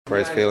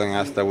great feeling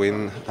after the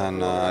win,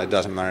 and it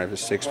doesn't matter if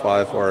it's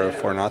 6-5 or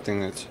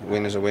 4-0. It's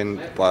win is a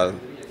win, but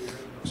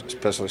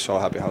especially so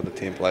happy how the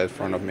team played in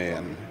front of me,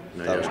 and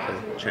that was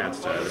great. Chance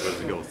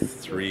to go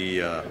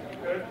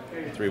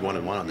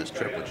 3-1-1 on this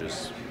trip, which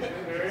is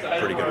a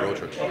pretty good road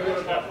trip.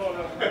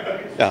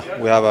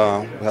 Yeah, we have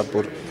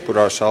put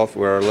ourselves.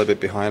 We're a little bit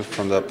behind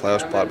from the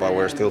playoff spot, but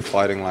we're still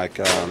fighting. I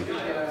think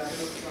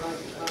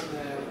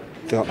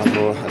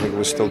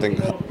we still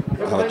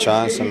have a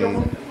chance,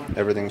 and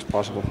everything is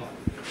possible.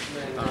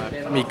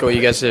 Mikko,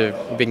 you guys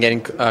have been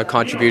getting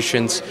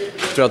contributions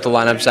throughout the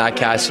lineup. Zach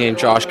Kassian,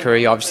 Josh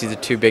Curry, obviously the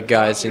two big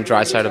guys in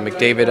Draisaitl and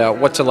McDavid.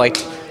 What's it like,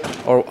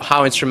 or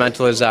how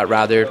instrumental is that,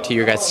 rather, to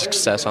your guys'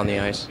 success on the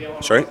ice?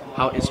 Sorry?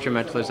 How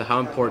instrumental is that? How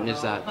important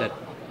is that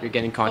you're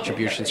getting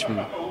contributions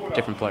from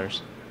different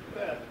players?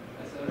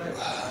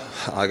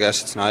 I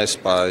guess it's nice,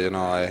 but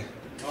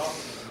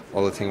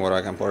only thing what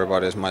I can worry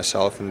about is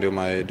myself and do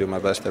my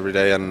best every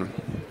day. And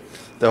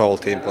the whole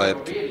team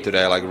played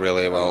today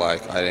really well. I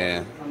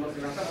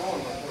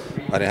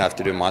didn't have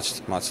to do much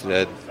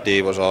today.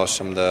 D was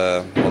awesome.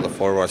 All the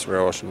forwards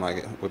were awesome.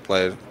 We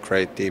played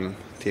great team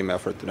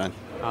effort today.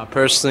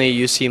 Personally,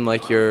 you seem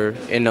like you're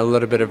in a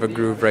little bit of a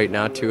groove right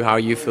now too. How are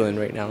you feeling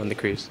right now in the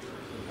crease?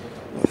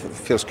 It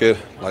feels good.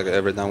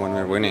 Every time when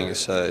we're winning,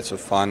 it's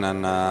fun,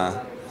 and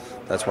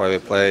that's why we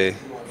play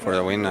for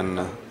the win, and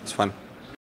it's fun.